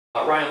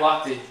Ryan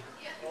Lochte,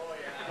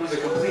 who's a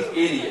complete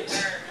idiot.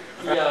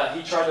 He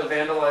tried to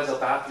vandalize a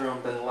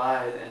bathroom, then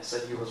lied and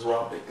said he was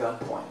robbed at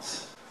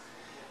gunpoint.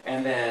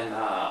 And then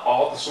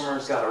all the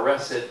swimmers got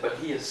arrested, but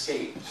he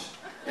escaped.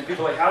 And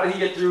people are like, how did he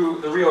get through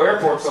the Rio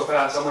airport so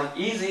fast? I'm like,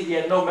 easy, he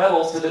had no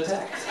medals to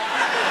detect. So,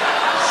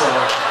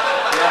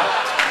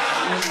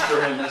 yeah, easy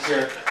for him this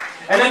year.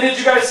 And then did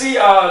you guys see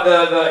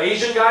the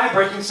Asian guy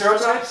breaking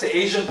stereotypes? The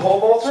Asian pole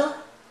vaulter?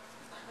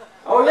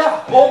 Oh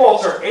yeah, pole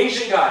vaulter,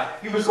 Asian guy.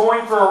 He was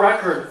going for a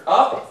record.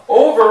 Up,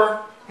 over,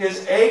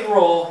 his egg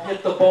roll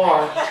hit the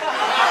bar.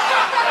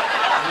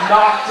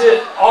 Knocked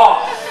it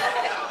off.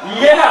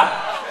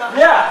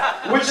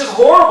 Yeah, which is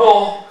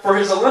horrible for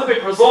his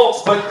Olympic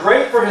results, but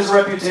great for his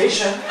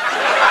reputation.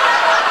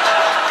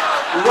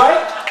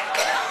 Right?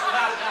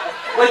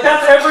 Like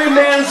that's every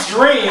man's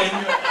dream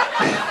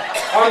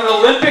on an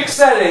Olympic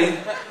setting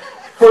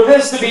for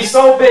this to be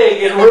so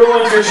big it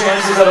ruins your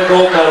chances at a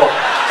gold medal.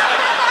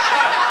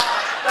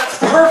 That's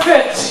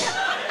perfect.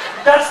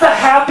 That's the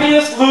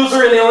happiest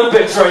loser in the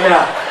Olympics right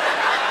now.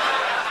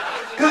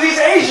 Because he's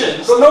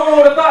Asian, so no one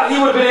would have thought he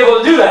would have been able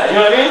to do that, you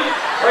know what I mean?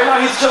 Right now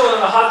he's chilling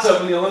in the hot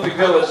tub in the Olympic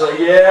Village like,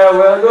 yeah,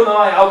 well, you know,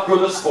 I outgrew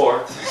the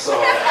sport, so...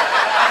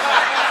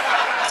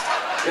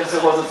 Guess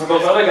it wasn't for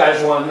those other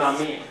guys who won, not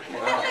me, you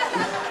know?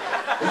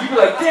 And you'd be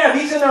like, damn,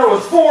 he's in there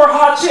with 4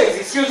 hot chicks.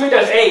 Excuse me,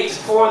 there's 8.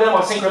 4 of them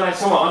are synchronized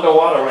swimmer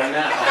underwater right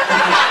now.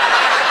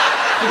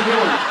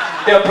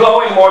 They're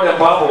blowing more than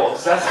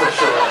bubbles, that's for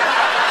sure.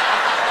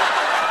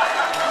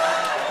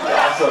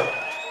 Yeah, awesome.